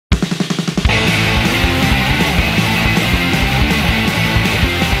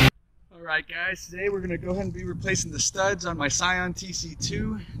Alright guys, today we're going to go ahead and be replacing the studs on my Scion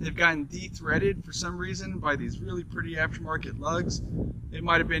TC2. They've gotten de-threaded for some reason by these really pretty aftermarket lugs. It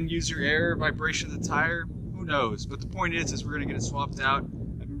might have been user error, vibration of the tire, who knows. But the point is we're going to get it swapped out.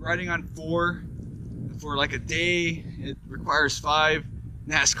 I've been riding on 4 for like a day. It requires 5.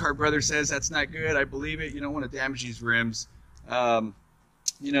 NASCAR brother says that's not good. I believe it. You don't want to damage these rims.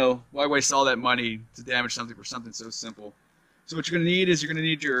 You know, why waste all that money to damage something for something so simple? So what you're going to need is you're going to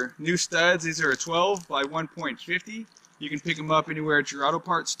need your new studs. These are a 12 by 1.50. You can pick them up anywhere at your auto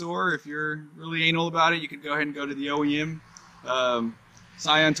parts store. If you're really anal about it, you can go ahead and go to the OEM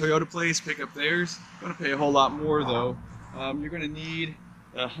Scion Toyota place, pick up theirs. You're going to pay a whole lot more though. You're going to need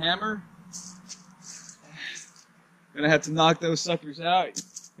a hammer. You're going to have to knock those suckers out.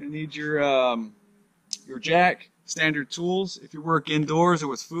 You're going to need your jack, standard tools if you work indoors or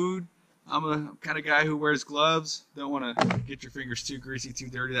with food. I'm a kind of guy who wears gloves. Don't want to get your fingers too greasy, too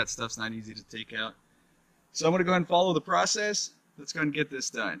dirty. That stuff's not easy to take out. So I'm going to go ahead and follow the process. Let's go ahead and get this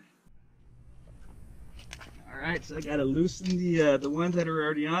done. Alright, so I got to loosen the ones that are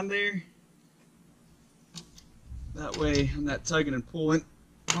already on there. That way I'm not tugging and pulling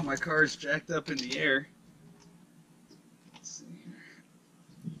while my car's jacked up in the air. Let's see here.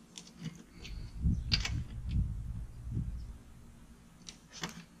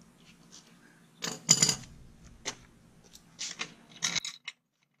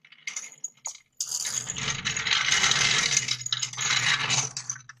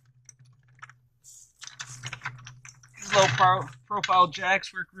 Low profile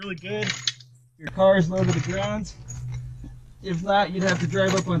jacks work really good. Your car is low to the ground. If not, you'd have to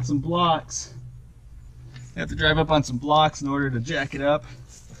drive up on some blocks. You have to drive up on some blocks in order to jack it up.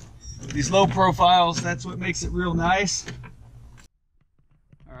 These low profiles, that's what makes it real nice.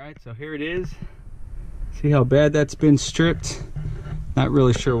 Alright, so here it is. See how bad that's been stripped? Not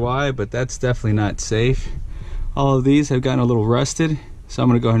really sure why, but that's definitely not safe. All of these have gotten a little rusted, so I'm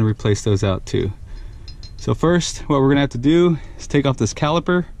going to go ahead and replace those out too. So first, what we're going to have to do is take off this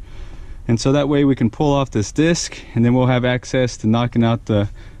caliper, and so that way we can pull off this disc, and then we'll have access to knocking out the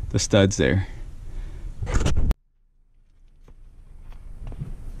studs there.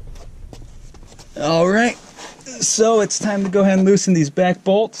 Alright, so it's time to go ahead and loosen these back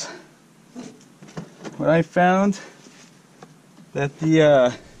bolts. What I found, that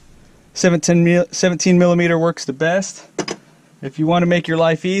the 17 millimeter works the best. If you want to make your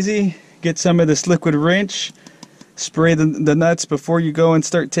life easy, get some of this liquid wrench, spray the nuts before you go and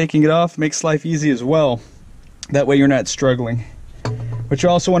start taking it off. Makes life easy as well. That way you're not struggling. What you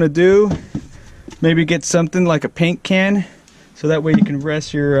also want to do, maybe get something like a paint can, so that way you can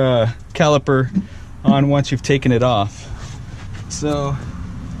rest your caliper on once you've taken it off. So,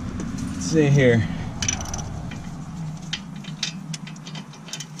 let's see here.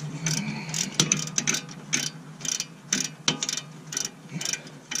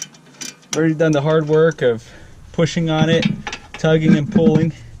 Already done the hard work of pushing on it, tugging and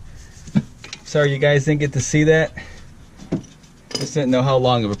pulling. Sorry you guys didn't get to see that. Just didn't know how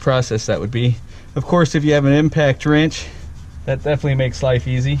long of a process that would be. Of course, if you have an impact wrench, that definitely makes life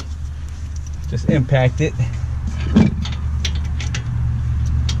easy. Just impact it.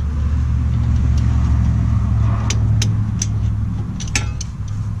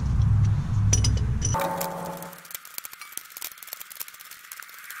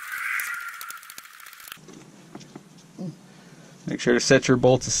 Make sure to set your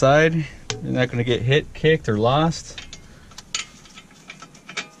bolts aside. You're not going to get hit, kicked, or lost.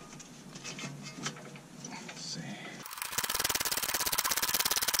 Let's see.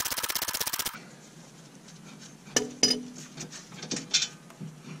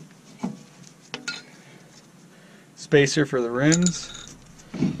 Spacer for the rims.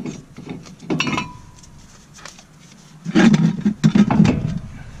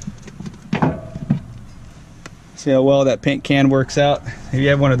 See how well that paint can works out. If you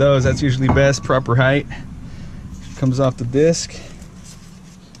have one of those, that's usually best, proper height. Comes off the disc.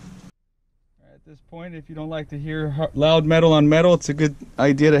 At this point, if you don't like to hear loud metal on metal, it's a good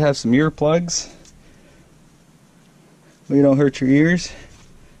idea to have some earplugs so you don't hurt your ears.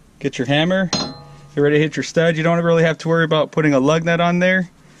 Get your hammer. You're ready to hit your stud. You don't really have to worry about putting a lug nut on there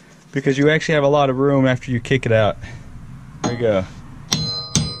because you actually have a lot of room after you kick it out. There you go.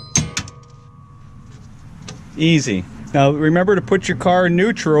 Easy. Now remember to put your car in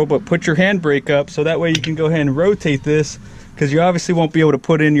neutral, but put your handbrake up so that way you can go ahead and rotate this, because you obviously won't be able to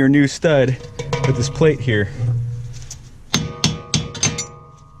put in your new stud with this plate here.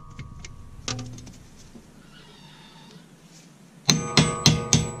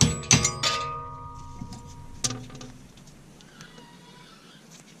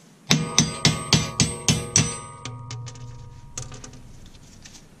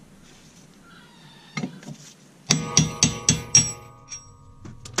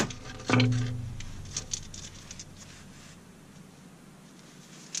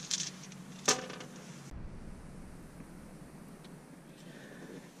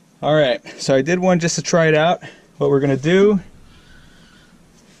 Alright, so I did one just to try it out. What we're going to do,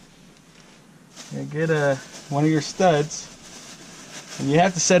 get one of your studs, and you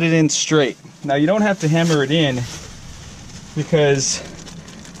have to set it in straight. Now you don't have to hammer it in, because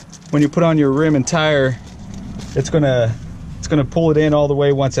when you put on your rim and tire, it's gonna pull it in all the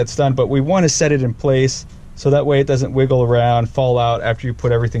way once that's done. But we want to set it in place so that way it doesn't wiggle around, fall out after you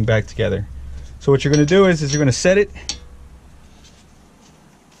put everything back together. So what you're going to do is you're going to set it.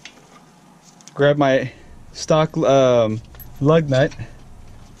 Grab my stock lug nut,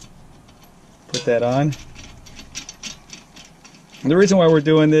 put that on. And the reason why we're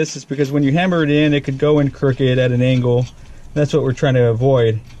doing this is because when you hammer it in, it could go in crooked at an angle. That's what we're trying to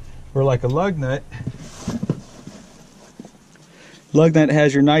avoid. Where like a lug nut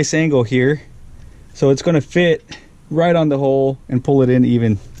has your nice angle here, so it's going to fit right on the hole and pull it in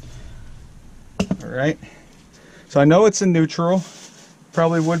even. Alright, so I know it's in neutral.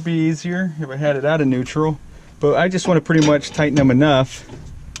 Probably would be easier if I had it out of neutral, but I just want to pretty much tighten them enough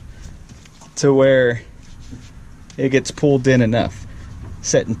to where it gets pulled in enough,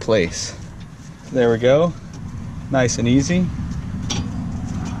 set in place. There we go, nice and easy.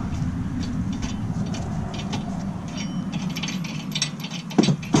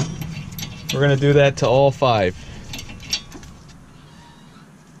 We're going to do that to all 5.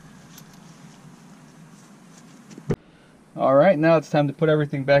 Alright, now it's time to put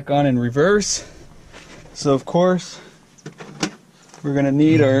everything back on in reverse. So of course, we're going to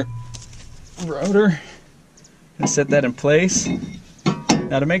need our rotor and set that in place.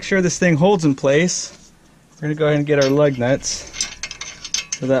 Now to make sure this thing holds in place, we're going to go ahead and get our lug nuts,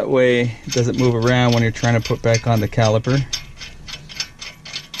 so that way it doesn't move around when you're trying to put back on the caliper.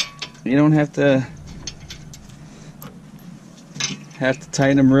 You don't have to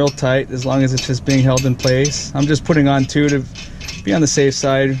tighten them real tight, as long as it's just being held in place. I'm just putting on 2 to be on the safe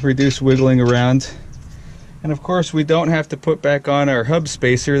side, reduce wiggling around. And of course we don't have to put back on our hub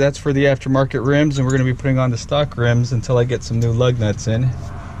spacer. That's for the aftermarket rims, and we're going to be putting on the stock rims until I get some new lug nuts in.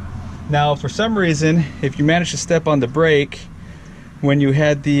 Now for some reason, if you manage to step on the brake when you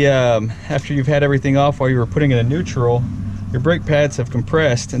had the after you've had everything off while you were putting it in neutral, your brake pads have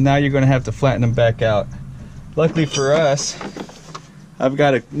compressed, and now you're going to have to flatten them back out. Luckily for us, I've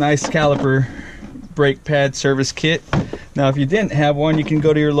got a nice caliper brake pad service kit. Now if you didn't have one, you can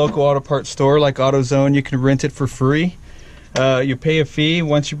go to your local auto parts store like AutoZone. You can rent it for free. You pay a fee.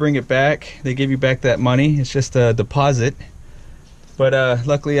 Once you bring it back, they give you back that money. It's just a deposit. But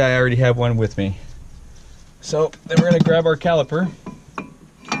luckily I already have one with me. So then we're going to grab our caliper,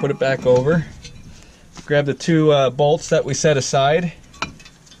 put it back over, grab the 2 bolts that we set aside.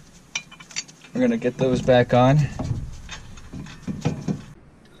 We're going to get those back on.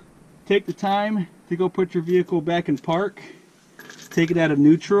 Take the time to go put your vehicle back in park. Take it out of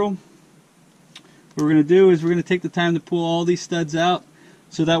neutral. What we're going to do is we're going to take the time to pull all these studs out,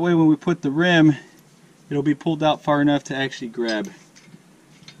 so that way when we put the rim, it'll be pulled out far enough to actually grab.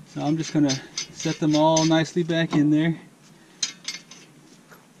 So I'm just going to set them all nicely back in there.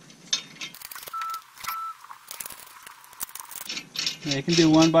 Now you can do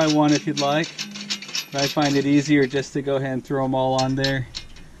one by one if you'd like, but I find it easier just to go ahead and throw them all on there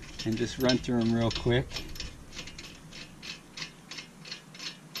and just run through them real quick.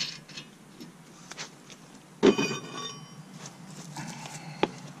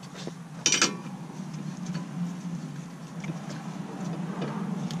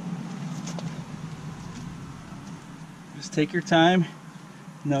 Just take your time.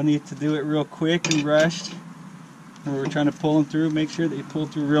 No need to do it real quick and rushed. When we're trying to pull them through, make sure that you pull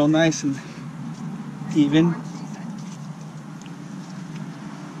through real nice and even.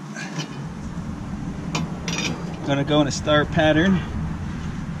 Going to go in a star pattern.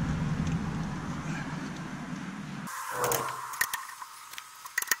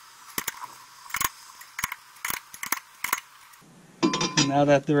 And now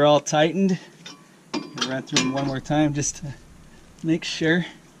that they're all tightened, I'll run through them one more time just to make sure.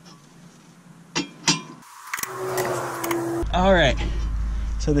 Alright,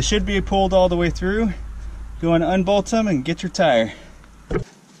 so they should be pulled all the way through. Go and unbolt them and get your tire.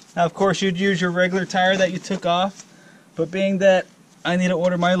 Now of course you'd use your regular tire that you took off, but being that I need to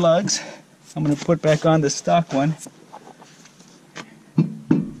order my lugs, I'm going to put back on the stock one.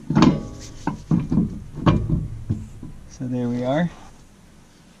 So there we are.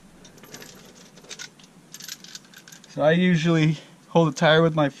 So I usually hold the tire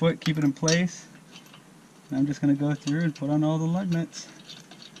with my foot, keep it in place. And I'm just going to go through and put on all the lug nuts.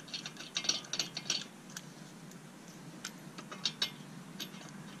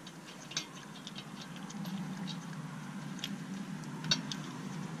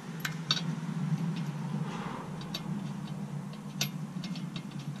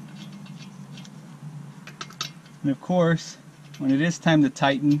 And of course, when it is time to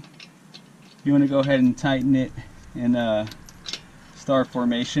tighten, you want to go ahead and tighten it in star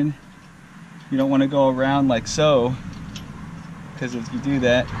formation. You don't want to go around like so, because if you do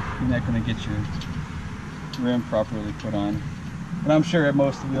that, you're not going to get your rim properly put on. But I'm sure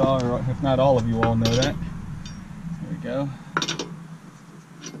most of you all, or if not all of you all, know that. There we go.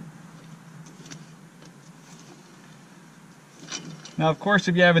 Now of course,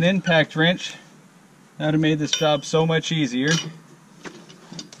 if you have an impact wrench, that would have made this job so much easier.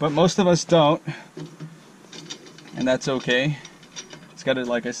 But most of us don't, and that's okay. It's got to,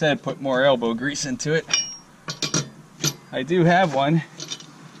 like I said, put more elbow grease into it. I do have one.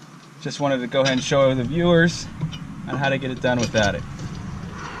 Just wanted to go ahead and show the viewers on how to get it done without it.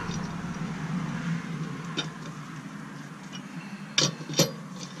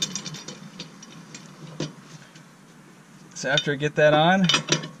 So after I get that on,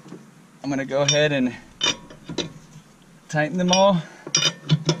 I'm going to go ahead and tighten them all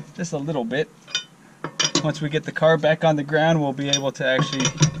just a little bit. Once we get the car back on the ground, we'll be able to actually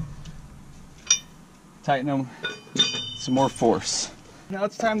tighten them with some more force. Now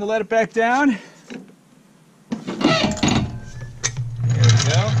it's time to let it back down. There we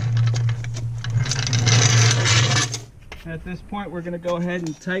go. At this point, we're going to go ahead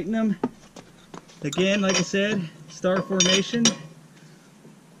and tighten them. Again, like I said, star formation.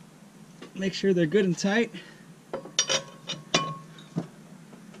 Make sure they're good and tight.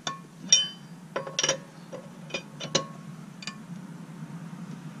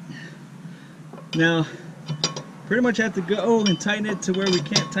 Now, pretty much have to go and tighten it to where we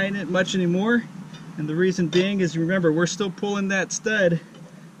can't tighten it much anymore. And the reason being is, remember, we're still pulling that stud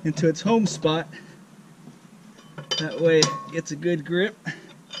into its home spot. That way it gets a good grip.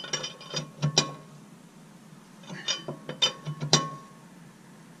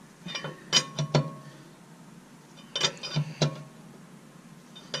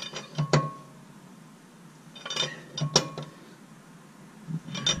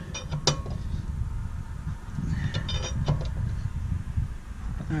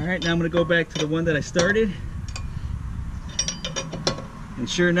 Alright, now I'm going to go back to the one that I started. And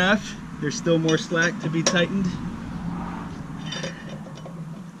sure enough, there's still more slack to be tightened.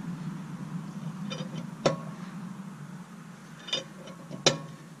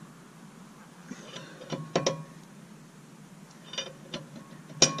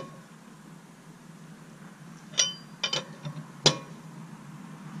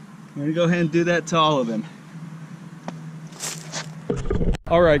 I'm going to go ahead and do that to all of them.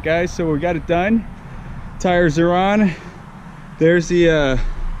 Alright guys, so we got it done. Tires are on. There's the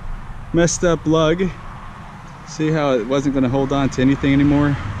messed up lug. See how it wasn't going to hold on to anything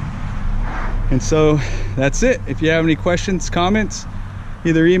anymore? And so that's it. If you have any questions, comments,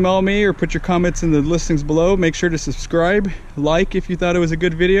 either email me or put your comments in the listings below. Make sure to subscribe, like if you thought it was a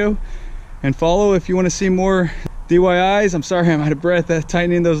good video, and follow if you want to see more DIYs. I'm sorry I'm out of breath.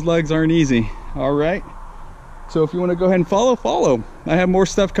 Tightening those lugs aren't easy. Alright. So if you want to go ahead and follow. I have more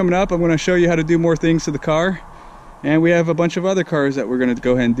stuff coming up. I'm going to show you how to do more things to the car. And we have a bunch of other cars that we're going to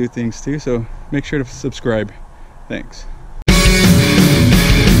go ahead and do things to. So make sure to subscribe. Thanks.